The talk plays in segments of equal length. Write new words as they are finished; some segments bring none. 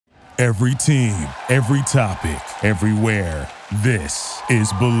Every team, every topic, everywhere. This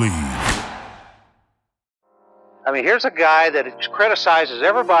is Believe. I mean, here's a guy that criticizes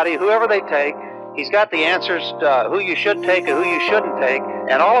everybody, whoever they take. He's got the answers to who you should take and who you shouldn't take.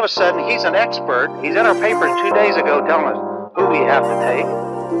 And all of a sudden, he's an expert. He's in our papers 2 days ago telling us who we have to take.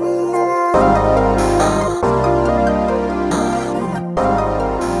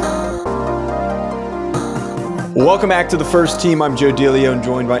 Welcome back to The First Team. I'm Joe DeLeone,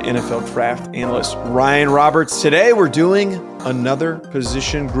 joined by NFL draft analyst Ryan Roberts. Today, we're doing another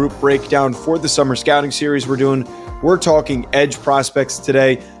position group breakdown for the summer scouting series we're talking edge prospects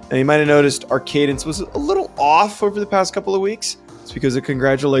today. Now, you might have noticed our cadence was a little off over the past couple of weeks. It's because the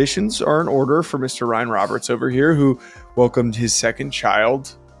congratulations are in order for Mr. Ryan Roberts over here, who welcomed his second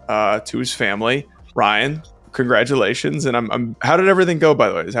child to his family. Ryan, congratulations. And how did everything go, by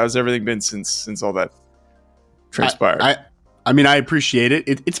the way? How's everything been since all that transpired? I mean, I appreciate it.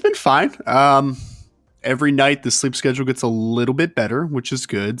 It's been fine. Every night the sleep schedule gets a little bit better, which is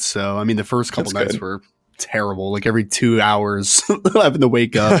good. So, I mean, the first couple nights were terrible. Like every 2 hours having to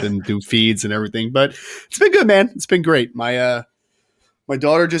wake up and do feeds and everything. But it's been good, man. It's been great. My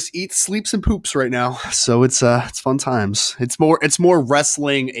daughter just eats, sleeps, and poops right now. So it's fun times. It's more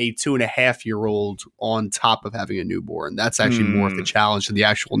wrestling a 2.5-year-old on top of having a newborn. That's actually more of the challenge than the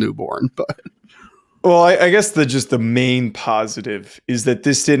actual newborn. But well, I guess the main positive is that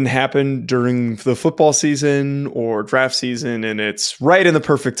this didn't happen during the football season or draft season, and it's right in the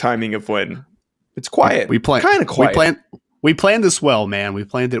perfect timing of when it's quiet. Kind of quiet. We planned this well, man. We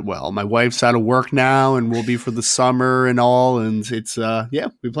planned it well. My wife's out of work now, and we'll be for the summer and all. And it's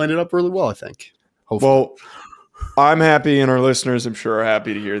we planned it up really well, I think. Hopefully. Well, I'm happy, and our listeners, I'm sure, are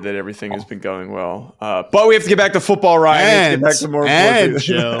happy to hear that everything has been going well. But we have to get back to football, Ryan. This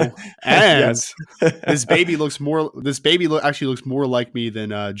baby actually looks more like me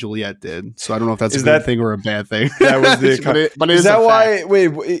than Juliet did. So I don't know if that's a good thing or a bad thing. That was the but is that why?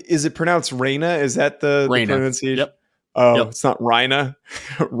 Wait, is it pronounced Raina? Is that the pronunciation? Yep. Oh, yep. It's not Rina.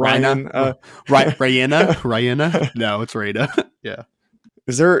 Ryan. Ryana. No, it's Raina. Yeah.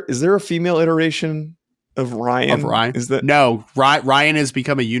 Is there a female iteration of Ryan? Is that no? Ryan has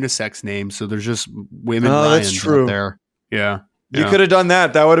become a unisex name, so there's just women. Oh, Ryans that's true. Out there. Yeah. You could have done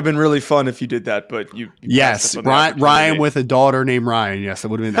that. That would have been really fun if you did that, but you yes, Ryan with a daughter named Ryan. Yes, it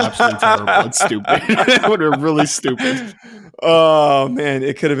would have been absolutely terrible. It's stupid. It would have been really stupid. Oh man,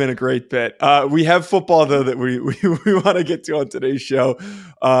 it could have been a great bet. We have football though that we want to get to on today's show.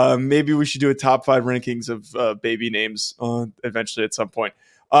 Maybe we should do a top 5 rankings of baby names eventually at some point.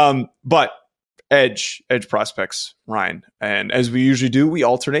 But edge prospects, Ryan, and as we usually do, we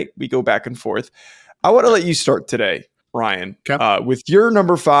alternate. We go back and forth. I want to let you start today, Ryan, with your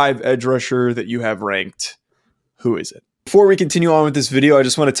number 5 edge rusher that you have ranked. Who is it? Before we continue on with this video, I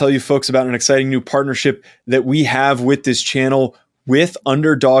just want to tell you folks about an exciting new partnership that we have with this channel with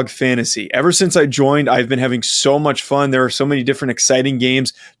Underdog Fantasy. Ever since I joined, I've been having so much fun. There are so many different exciting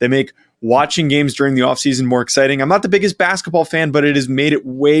games that make watching games during the offseason more exciting. I'm not the biggest basketball fan, but it has made it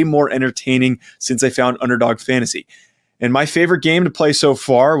way more entertaining since I found Underdog Fantasy. And my favorite game to play so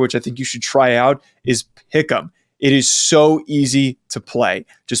far, which I think you should try out, is Pick'em. It is so easy to play.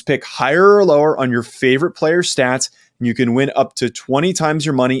 Just pick higher or lower on your favorite player's stats, and you can win up to 20 times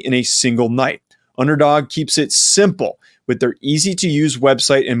your money in a single night. Underdog keeps it simple with their easy-to-use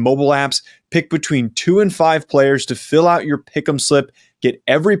website and mobile apps. Pick between 2 and 5 players to fill out your Pick'em slip, get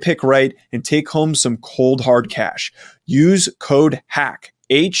every pick right, and take home some cold, hard cash. Use code HACK,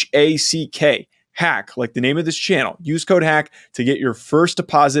 H-A-C-K, HACK, like the name of this channel. Use code HACK to get your first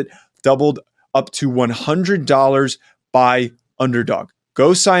deposit doubled up to $100 by Underdog.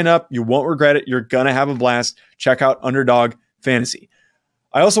 Go sign up. You won't regret it. You're going to have a blast. Check out Underdog Fantasy.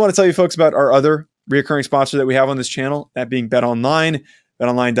 I also want to tell you folks about our other recurring sponsor that we have on this channel, that being BetOnline,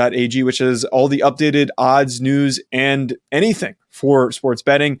 betonline.ag, which is all the updated odds, news, and anything for sports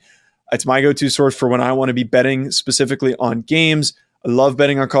betting. It's my go-to source for when I want to be betting specifically on games. I love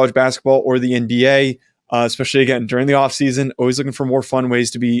betting on college basketball or the NBA, especially, again, during the offseason. Always looking for more fun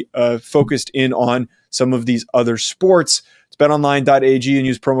ways to be focused in on some of these other sports. It's betonline.ag and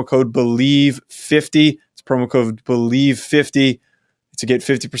use promo code BELIEVE50. It's promo code BELIEVE50 to get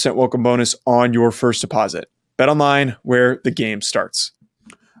 50% welcome bonus on your first deposit. BetOnline, where the game starts.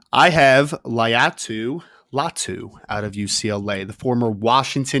 I have Laiatu Latu out of UCLA, the former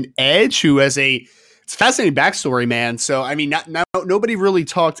Washington edge who has it's a fascinating backstory, man. So, I mean, nobody really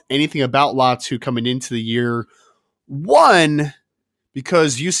talked anything about Latu coming into the year. One,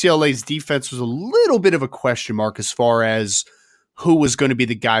 because UCLA's defense was a little bit of a question mark as far as who was going to be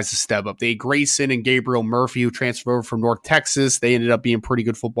the guys to step up. They had Grayson and Gabriel Murphy, who transferred over from North Texas. They ended up being pretty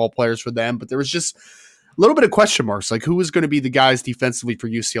good football players for them, but there was just a little bit of question marks, like who was going to be the guys defensively for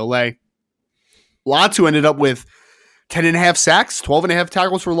UCLA. Latu ended up with 10.5 sacks, 12.5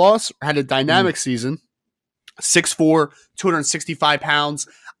 tackles for loss, had a dynamic season, 6'4", 265 pounds.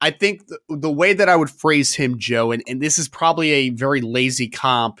 I think the way that I would phrase him, Joe, and this is probably a very lazy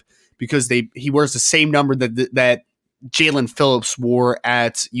comp because he wears the same number that Jalen Phillips wore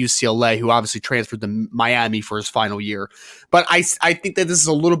at UCLA, who obviously transferred to Miami for his final year. But I think that this is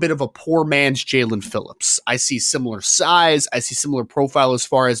a little bit of a poor man's Jalen Phillips. I see similar size. I see similar profile as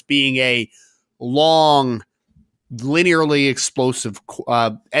far as being a long, linearly explosive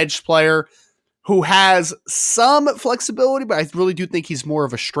edge player who has some flexibility, but I really do think he's more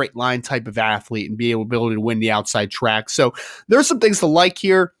of a straight line type of athlete and be able to win the outside track. So there's some things to like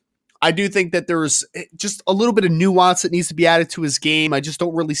here. I do think that there's just a little bit of nuance that needs to be added to his game. I just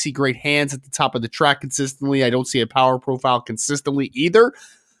don't really see great hands at the top of the track consistently. I don't see a power profile consistently either.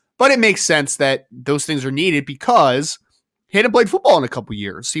 But it makes sense that those things are needed because he hadn't played football in a couple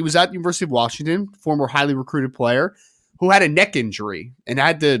years. He was at the University of Washington, former highly recruited player, who had a neck injury and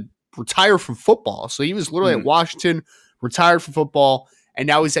had to retire from football. So he was literally at Washington, retired from football, and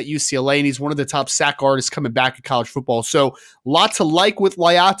now he's at UCLA, and he's one of the top sack artists coming back at college football. So lots to like with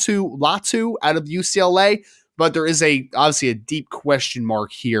Laiatu Latu out of UCLA, but there is obviously a deep question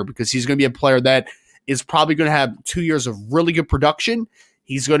mark here because he's going to be a player that is probably going to have 2 years of really good production.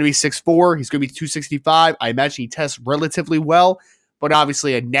 He's going to be 6'4". He's going to be 265. I imagine he tests relatively well, but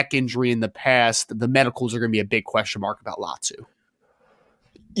obviously a neck injury in the past, the medicals are going to be a big question mark about Latu.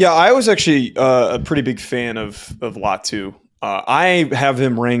 Yeah, I was actually a pretty big fan of Latu. I have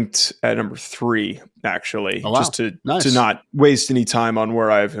him ranked at number 3, actually, just to not waste any time on where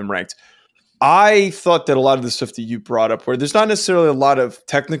I have him ranked. I thought that a lot of the stuff that you brought up, where there's not necessarily a lot of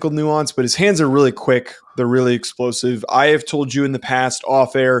technical nuance, but his hands are really quick. They're really explosive. I have told you in the past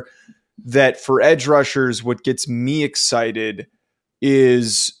off air that for edge rushers, what gets me excited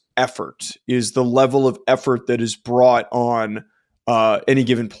is the level of effort that is brought on any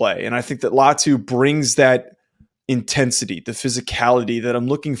given play. And I think that Latu brings that intensity, the physicality that I'm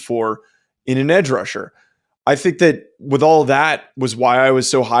looking for in an edge rusher. I think that with all that was why I was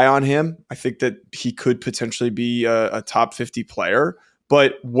so high on him. I think that he could potentially be a top 50 player.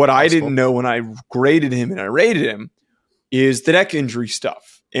 But what I didn't know when I graded him and I rated him is the neck injury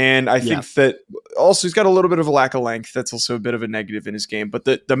stuff. And I think that also he's got a little bit of a lack of length. That's also a bit of a negative in his game. But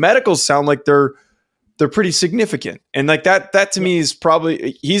the medicals sound like they're pretty significant. And like that to me is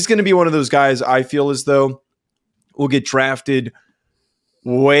probably, he's going to be one of those guys I feel as though will get drafted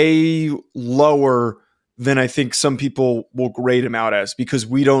way lower than I think some people will grade him out as, because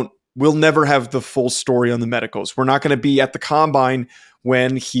we'll never have the full story on the medicals. We're not going to be at the combine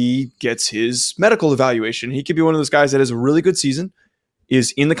when he gets his medical evaluation. He could be one of those guys that has a really good season,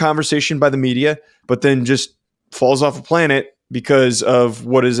 is in the conversation by the media, but then just falls off a planet because of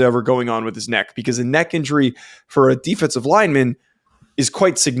what is ever going on with his neck. Because a neck injury for a defensive lineman is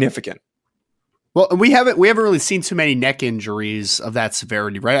quite significant. Well, we haven't really seen too many neck injuries of that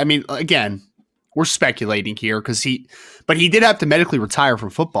severity, right? I mean, again, we're speculating here because he did have to medically retire from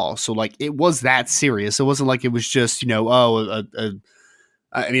football. So like it was that serious. It wasn't like it was just, I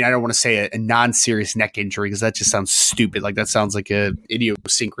mean, I don't want to say a non-serious neck injury because that just sounds stupid. Like that sounds like a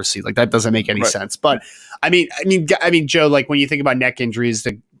idiosyncrasy. Like that doesn't make any sense. But I mean, Joe, like when you think about neck injuries,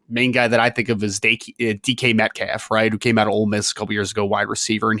 the main guy that I think of is DK Metcalf, right? Who came out of Ole Miss a couple years ago, wide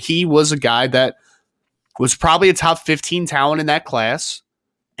receiver. And he was a guy that was probably a top 15 talent in that class.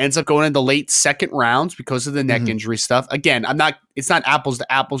 Ends up going in the late second rounds because of the neck injury stuff. Again, it's not apples to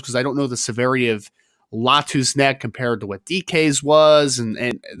apples because I don't know the severity of Latu's neck compared to what DK's was. And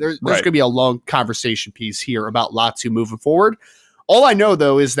there's going to be a long conversation piece here about Latu moving forward. All I know,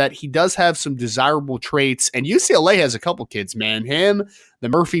 though, is that he does have some desirable traits, and UCLA has a couple kids, man. Him, the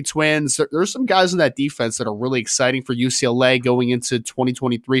Murphy twins. There's some guys in that defense that are really exciting for UCLA going into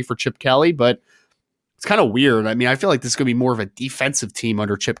 2023 for Chip Kelly, but it's kind of weird. I mean, I feel like this is going to be more of a defensive team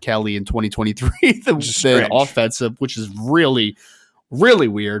under Chip Kelly in 2023 than offensive, which is really, really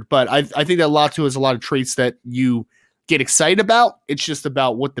weird. But I think that Latu has a lot of traits that you get excited about. It's just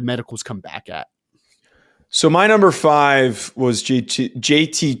about what the medicals come back at. So my number 5 was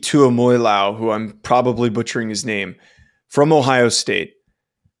JT Tuamoilau, who I'm probably butchering his name, from Ohio State.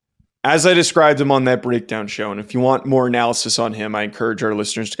 As I described him on that breakdown show, and if you want more analysis on him, I encourage our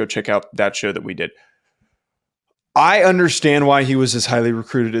listeners to go check out that show that we did. I understand why he was as highly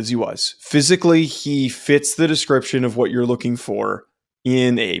recruited as he was. Physically, he fits the description of what you're looking for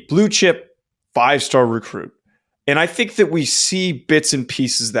in a blue chip 5-star recruit. And I think that we see bits and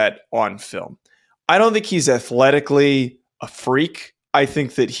pieces of that on film. I don't think he's athletically a freak. I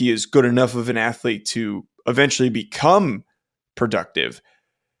think that he is good enough of an athlete to eventually become productive.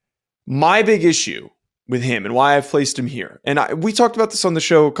 My big issue with him and why I've placed him here, and we talked about this on the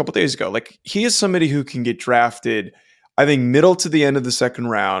show a couple days ago, like he is somebody who can get drafted, I think, middle to the end of the second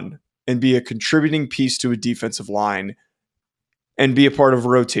round and be a contributing piece to a defensive line and be a part of a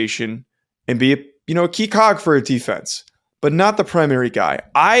rotation and be a key cog for a defense, but not the primary guy.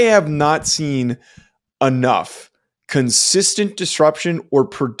 I have not seen enough consistent disruption or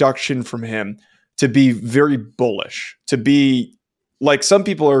production from him to be very bullish, to be like some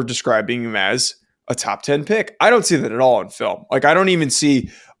people are describing him as a top 10 pick. I don't see that at all in film. Like, I don't even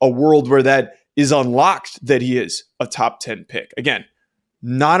see a world where that is unlocked that he is a top 10 pick. Again,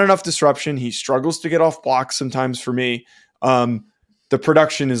 not enough disruption. He struggles to get off blocks sometimes for me. The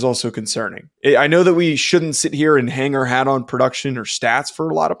production is also concerning. I know that we shouldn't sit here and hang our hat on production or stats for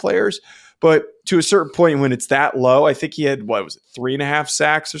a lot of players, but to a certain point when it's that low, I think he had, 3.5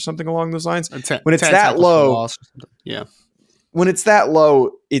 sacks or something along those lines? When it's that low, yeah. When it's that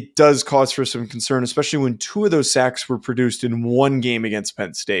low, it does cause for some concern, especially when 2 of those sacks were produced in one game against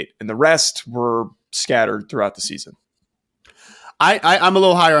Penn State, and the rest were scattered throughout the season. I'm a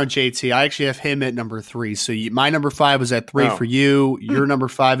little higher on JT. I actually have him at number 3. So my number 5 was at 3 for you. Your number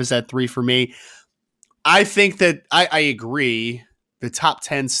 5 is at 3 for me. I think that I agree. The top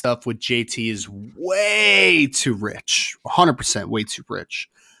 10 stuff with JT is way too rich, 100% way too rich.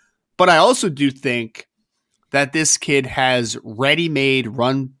 But I also do think that this kid has ready-made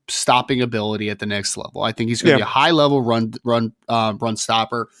run stopping ability at the next level. I think he's going to be a high-level run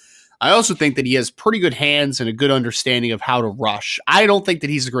stopper. I also think that he has pretty good hands and a good understanding of how to rush. I don't think that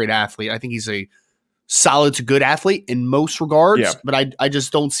he's a great athlete. I think he's a solid to good athlete in most regards, but I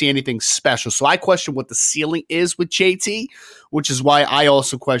just don't see anything special. So I question what the ceiling is with JT, which is why I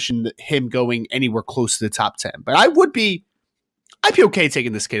also question him going anywhere close to the top 10. But I'd be okay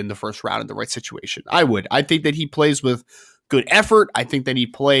taking this kid in the first round in the right situation. I would. I think that he plays with good effort. I think that he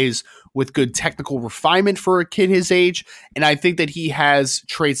plays with good technical refinement for a kid his age. And I think that he has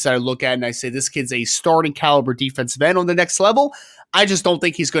traits that I look at and I say, this kid's a starting caliber defensive end on the next level. I just don't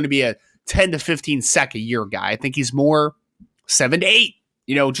think he's going to be a 10 to 15 sack a year guy. I think he's more 7 to 8,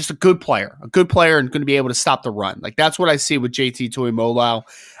 just a good player and going to be able to stop the run. Like, that's what I see with JT Tuimoloau.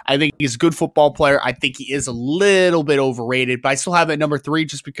 I think he's a good football player. I think he is a little bit overrated, but I still have it at number 3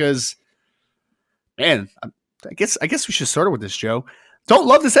 just because, man, I guess we should start with this, Joe. Don't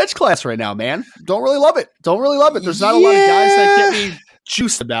love this edge class right now, man. Don't really love it. There's not a lot of guys that get me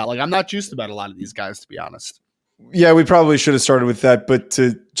juiced about. Like, I'm not juiced about a lot of these guys, to be honest. Yeah, we probably should have started with that, but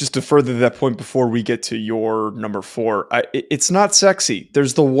to further that point before we get to your number 4, it's not sexy.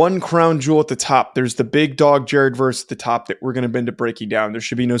 There's the one crown jewel at the top. There's the big dog Jared Verse at the top that we're going to bend to breaking down. There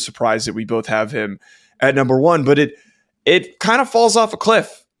should be no surprise that we both have him at number 1, but it kind of falls off a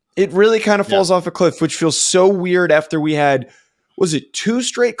cliff. It really kind of falls off a cliff, which feels so weird after we had, was it 2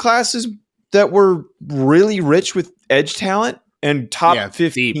 straight classes that were really rich with edge talent and top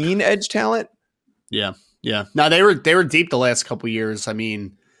 15 deep edge talent? Yeah. Yeah. No, they were deep the last couple of years. I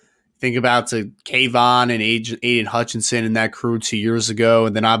mean, think about Kayvon and Aiden Hutchinson and that crew 2 years ago.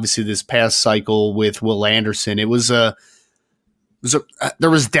 And then obviously this past cycle with Will Anderson, there was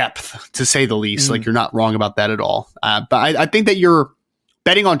depth, to say the least. Like, you're not wrong about that at all. But I think that you're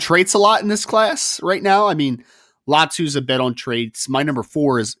betting on traits a lot in this class right now. I mean, Latu's a bet on traits. My number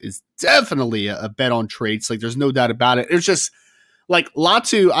 4 is definitely a bet on traits. Like, there's no doubt about it. It's just like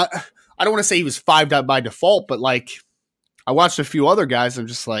Latu, I don't want to say he was 5 by default, but like, I watched a few other guys. I'm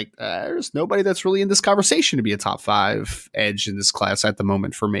just like, there's nobody that's really in this conversation to be a top 5 edge in this class at the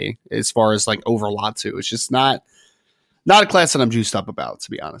moment for me, as far as like over Latu. It's just not a class that I'm juiced up about,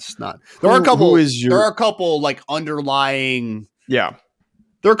 to be honest. Not. There are a couple like underlying. Yeah.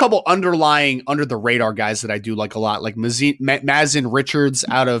 There are a couple underlying under the radar guys that I do like a lot. Like Mazin Richards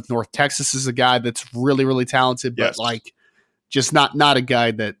out of North Texas is a guy that's really, really talented, but like just not a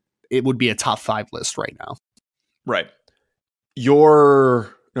guy that it would be a top 5 list right now. Right.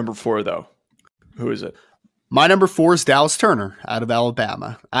 Your number 4, though, who is it? My number 4 is Dallas Turner out of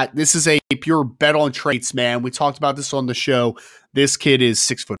Alabama. This is a pure bet on traits, man. We talked about this on the show. This kid is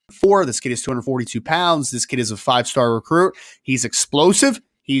 6'4". This kid is 242 pounds. This kid is a 5-star recruit. He's explosive.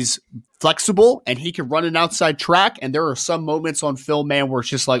 He's flexible, and he can run an outside track. And there are some moments on film, man, where it's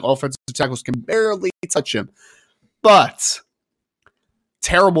just like offensive tackles can barely touch him. But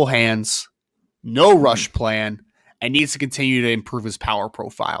terrible hands, no rush plan, and needs to continue to improve his power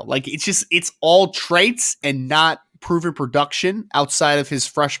profile. Like, it's all traits and not proven production outside of his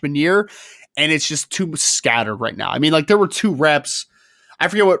freshman year, and it's just too scattered right now. I mean, like there were 2 reps. I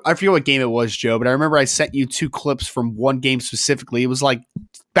forget what game it was, Joe, but I remember I sent you 2 clips from one game specifically. It was like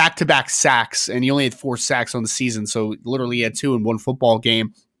back-to-back sacks, and he only had 4 sacks on the season, so literally he had 2 in one football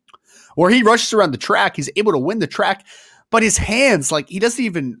game. Where he rushes around the track, he's able to win the track, but his hands, like he doesn't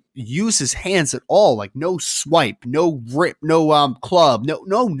even use his hands at all. Like no swipe, no rip, no club,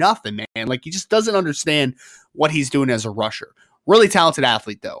 no nothing, man. Like he just doesn't understand what he's doing as a rusher. Really talented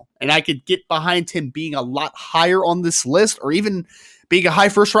athlete though, and I could get behind him being a lot higher on this list, or even being a high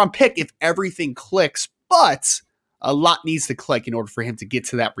first round pick if everything clicks. But a lot needs to click in order for him to get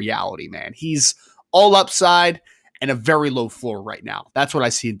to that reality, man. He's all upside and a very low floor right now. That's what I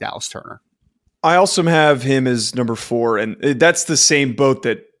see in Dallas Turner. I also have him as number 4, and that's the same boat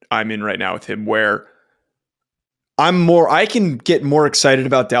that I'm in right now with him, where I can get more excited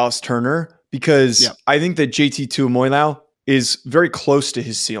about Dallas Turner because I think that JT Tuimolau is very close to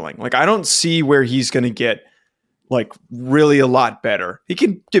his ceiling. Like I don't see where he's going to get like really a lot better. He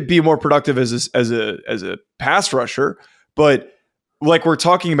can be more productive as a pass rusher, but like we're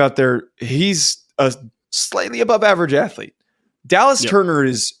talking about there, he's a slightly above average athlete. Dallas Turner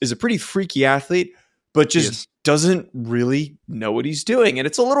is a pretty freaky athlete, but just doesn't really know what he's doing. And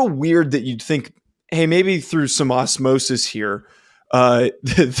it's a little weird that you'd think, hey, maybe through some osmosis here,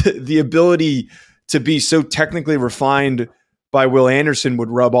 the ability to be so technically refined by Will Anderson would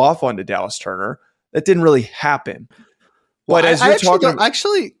rub off onto Dallas Turner. That didn't really happen. But as you're talking,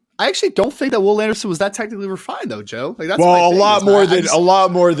 I actually don't think that Will Anderson was that technically refined, though, Joe. Like that's a lot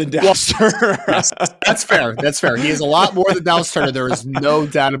more than Dallas Turner. Yes, that's fair. That's fair. He is a lot more than Dallas Turner. There is no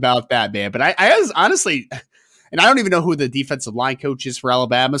doubt about that, man. But I was honestly, and I don't even know who the defensive line coach is for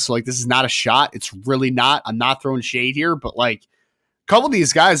Alabama. So like, this is not a shot. It's really not. I'm not throwing shade here, but like, a couple of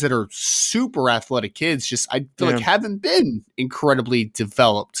these guys that are super athletic kids, just I feel like haven't been incredibly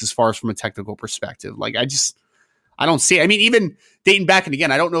developed as far as from a technical perspective. Like I don't see it. I mean, even dating back, and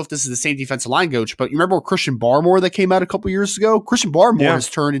again, I don't know if this is the same defensive line coach, but you remember Christian Barmore that came out a couple years ago? Christian Barmore has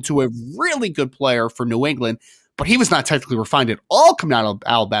turned into a really good player for New England, but he was not technically refined at all coming out of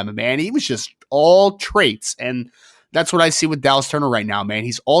Alabama, man. He was just all traits, and that's what I see with Dallas Turner right now, man.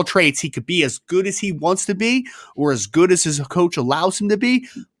 He's all traits. He could be as good as he wants to be or as good as his coach allows him to be,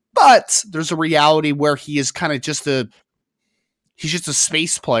 but there's a reality where he is kind of just he's just a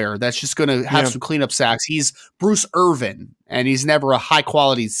space player that's just going to have some cleanup sacks. He's Bruce Irvin, and he's never a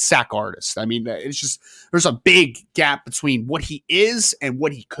high-quality sack artist. I mean, it's just there's a big gap between what he is and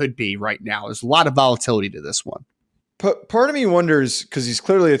what he could be right now. There's a lot of volatility to this one. Part of me wonders, because he's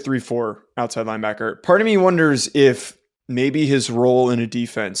clearly a 3-4 outside linebacker, part of me wonders if maybe his role in a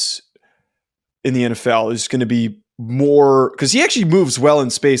defense in the NFL is going to be more, because he actually moves well in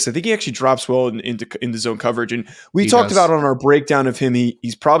space. I think he actually drops well into zone coverage. And we talked about on our breakdown of him,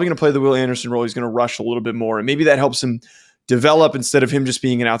 he's probably going to play the Will Anderson role. He's going to rush a little bit more. And maybe that helps him develop instead of him just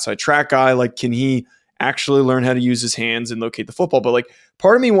being an outside track guy. Like, can he actually learn how to use his hands and locate the football? But like,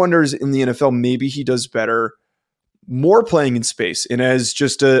 part of me wonders in the NFL, maybe he does better more playing in space and as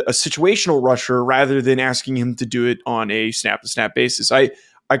just a situational rusher rather than asking him to do it on a snap-to-snap basis. I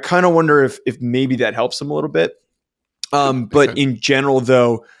kind of wonder if maybe that helps him a little bit. But in general,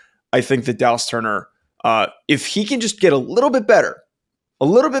 though, I think that Dallas Turner, if he can just get a little bit better,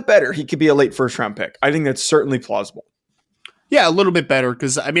 he could be a late first-round pick. I think that's certainly plausible. Yeah, a little bit better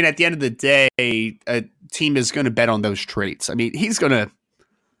because, I mean, at the end of the day, a team is going to bet on those traits. I mean, he's going to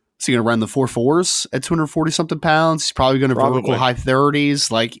run the 4.4s at 240-something pounds. He's probably going to vertical high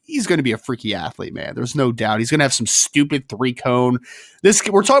 30s. Like, he's going to be a freaky athlete, man. There's no doubt. He's going to have some stupid 3-cone.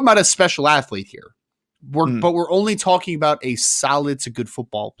 We're talking about a special athlete here. But we're only talking about a solid to good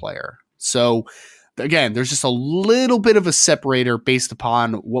football player. So, again, there's just a little bit of a separator based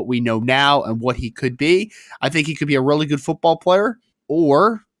upon what we know now and what he could be. I think he could be a really good football player,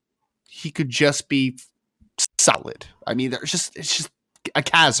 or he could just be solid. I mean, it's just a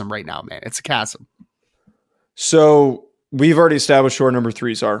chasm right now, man. It's a chasm. So we've already established who our number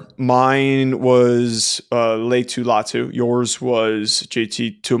 3s are. Mine was Laiatu Latu. Yours was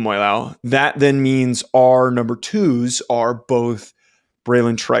JT Tuimolau. That then means our number 2s are both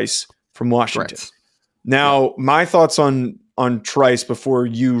Bralen Trice from Washington. Right. Now, my thoughts on Trice before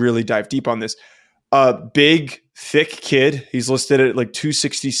you really dive deep on this. Big, thick kid. He's listed at like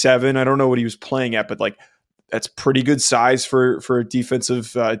 267. I don't know what he was playing at, but like that's pretty good size for a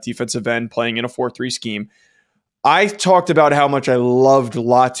defensive end playing in a 4-3 scheme. I talked about how much I loved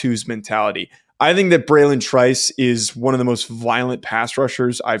Latu's mentality. I think that Bralen Trice is one of the most violent pass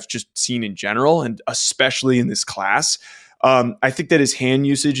rushers I've just seen in general, and especially in this class. I think that his hand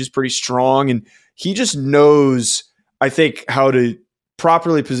usage is pretty strong, and he just knows I think, how to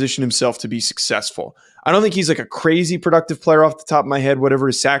properly position himself to be successful. I don't think he's like a crazy productive player off the top of my head, whatever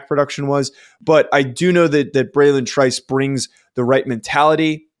his sack production was, but I do know that Bralen Trice brings the right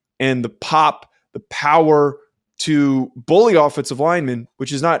mentality and the pop, the power to bully offensive linemen,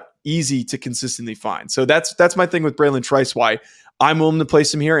 which is not easy to consistently find. So that's my thing with Bralen Trice, why I'm willing to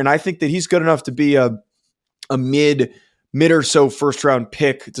place him here. And I think that he's good enough to be a mid or so first round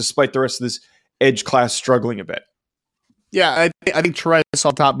pick, despite the rest of this edge class struggling a bit. Yeah, I think Trice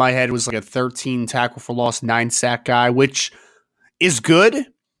off the top of my head was like a 13 tackle for loss, 9 sack guy, which is good,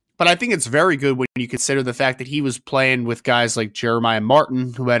 but I think it's very good when you consider the fact that he was playing with guys like Jeremiah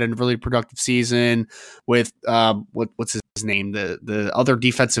Martin, who had a really productive season, with what's his name, the other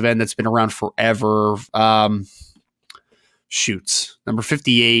defensive end that's been around forever. Number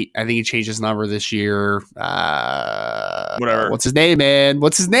 58. I think he changed his number this year. Whatever. What's his name, man?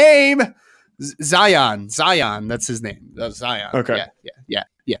 What's his name? Zion, that's his name. Zion. Okay. Yeah.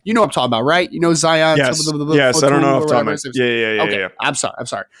 You know what I'm talking about, right? You know Zion. Yes. Yes. I don't know if I'm talking about. Yeah. Okay. I'm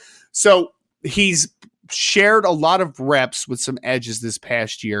sorry. So he's shared a lot of reps with some edges this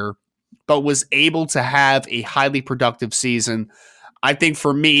past year, but was able to have a highly productive season. I think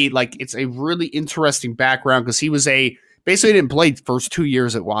for me, like, it's a really interesting background because he was basically didn't play the first 2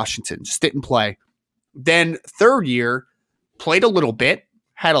 years at Washington, just didn't play. Then third year, played a little bit,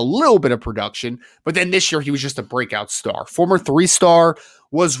 had a little bit of production, but then this year he was just a breakout star. Former 3-star,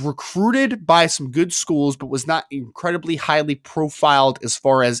 was recruited by some good schools, but was not incredibly highly profiled as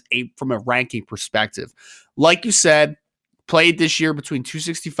far as from a ranking perspective. Like you said, played this year between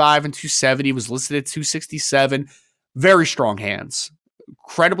 265 and 270, was listed at 267. Very strong hands,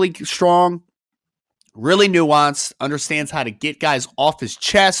 incredibly strong, really nuanced, understands how to get guys off his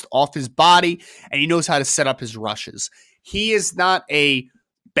chest, off his body, and he knows how to set up his rushes. He is not a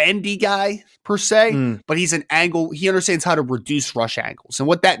bendy guy per se, but he's an angle. He understands how to reduce rush angles. And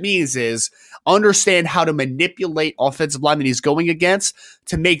what that means is understand how to manipulate offensive linemen he's going against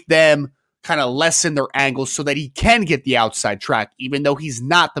to make them kind of lessen their angles so that he can get the outside track, even though he's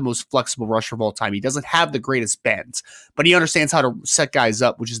not the most flexible rusher of all time. He doesn't have the greatest bends, but he understands how to set guys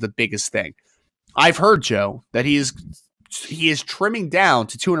up, which is the biggest thing. I've heard, Joe, that he is trimming down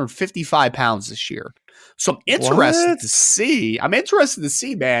to 255 pounds this year. So I'm interested to see,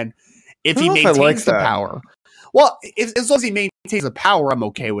 man, if he maintains the power. Well, as long as he maintains the power, I'm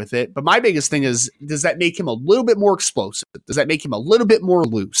okay with it. But my biggest thing is, does that make him a little bit more explosive? Does that make him a little bit more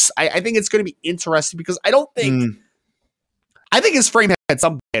loose? I think it's going to be interesting because I think his frame had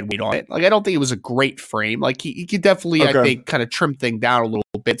some bad weight on it. Like, I don't think it was a great frame. Like, he could definitely, I think, kind of trim thing down a little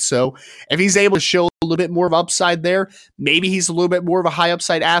bit. So if he's able to show a little bit more of upside there, maybe he's a little bit more of a high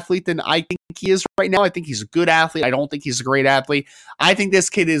upside athlete than I think he is right now. I think he's a good athlete. I don't think he's a great athlete. I think this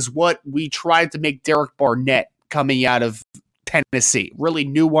kid is what we tried to make Derek Barnett coming out of Tennessee. Really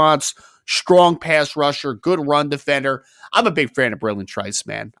nuanced, strong pass rusher, good run defender. I'm a big fan of Bralen Trice,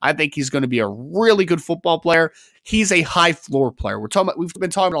 man. I think he's going to be a really good football player. He's a high floor player. We've been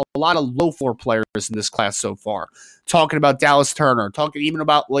talking about a lot of low floor players in this class so far. Talking about Dallas Turner, talking even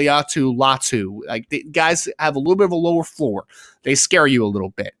about Laiatu Latu. Like, the guys have a little bit of a lower floor. They scare you a little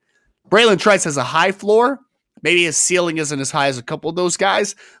bit. Bralen Trice has a high floor. Maybe his ceiling isn't as high as a couple of those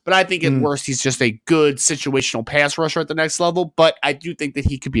guys, but I think at worst he's just a good situational pass rusher at the next level. But I do think that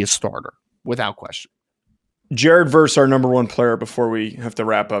he could be a starter without question. Jared Verse, our number one player, before we have to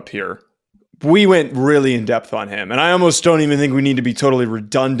wrap up here. We went really in depth on him, and I almost don't even think we need to be totally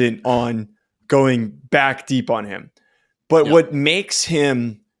redundant on going back deep on him. But what makes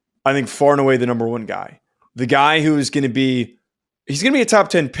him, I think, far and away the number one guy, the guy who is going to be, he's going to be a top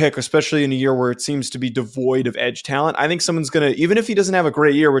 10 pick, especially in a year where it seems to be devoid of edge talent. I think someone's going to, even if he doesn't have a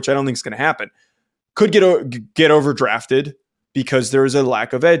great year, which I don't think is going to happen, could get overdrafted because there is a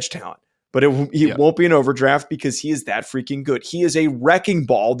lack of edge talent. But he won't be an overdraft because he is that freaking good. He is a wrecking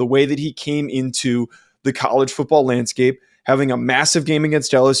ball the way that he came into the college football landscape, having a massive game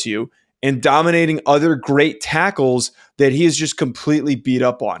against LSU and dominating other great tackles that he is just completely beat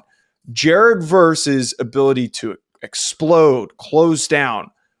up on. Jared Verse's ability to explode, close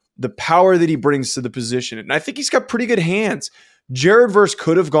down, the power that he brings to the position, and I think he's got pretty good hands. Jared Verse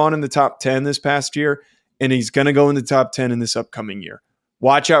could have gone in the top 10 this past year, and he's going to go in the top 10 in this upcoming year.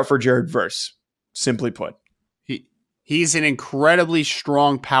 Watch out for Jared Verse, simply put. He's an incredibly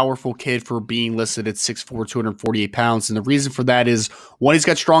strong, powerful kid for being listed at 6'4", 248 pounds. And the reason for that is, one, he's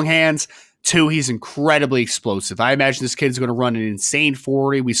got strong hands. 2, he's incredibly explosive. I imagine this kid's going to run an insane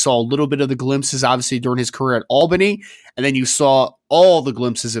 40. We saw a little bit of the glimpses, obviously, during his career at Albany. And then you saw all the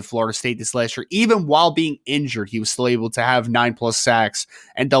glimpses at Florida State this last year. Even while being injured, he was still able to have 9+ sacks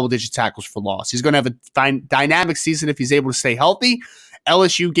and double-digit tackles for loss. He's going to have a dynamic season if he's able to stay healthy.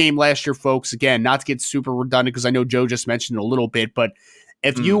 LSU game last year, folks, again, not to get super redundant because I know Joe just mentioned it a little bit, but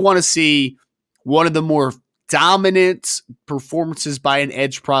if you want to see one of the more dominant performances by an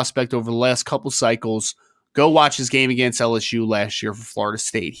edge prospect over the last couple cycles, go watch his game against LSU last year for Florida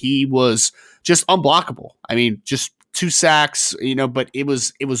State. He was just unblockable. I mean, just 2 sacks, but it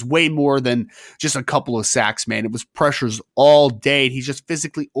was way more than just a couple of sacks, man. It was pressures all day. He's just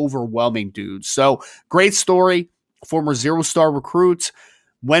physically overwhelming dudes. So great story. Former 0-star recruit,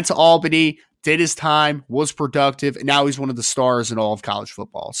 went to Albany, did his time, was productive, and now he's one of the stars in all of college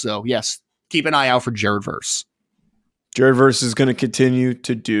football. So yes, keep an eye out for Jared Verse. Jared Verse is going to continue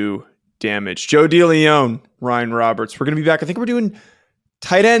to do damage. Joe DeLeone, Ryan Roberts. We're going to be back. I think we're doing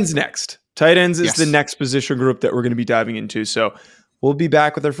tight ends next. Tight ends is the next position group that we're going to be diving into. So we'll be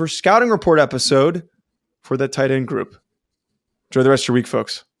back with our first scouting report episode for that tight end group. Enjoy the rest of your week,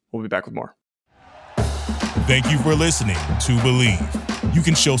 folks. We'll be back with more. Thank you for listening to Believe. You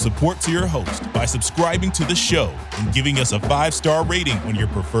can show support to your host by subscribing to the show and giving us a 5-star rating on your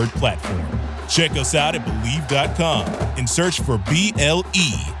preferred platform. Check us out at Believe.com and search for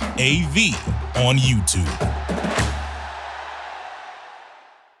BLEAV on YouTube.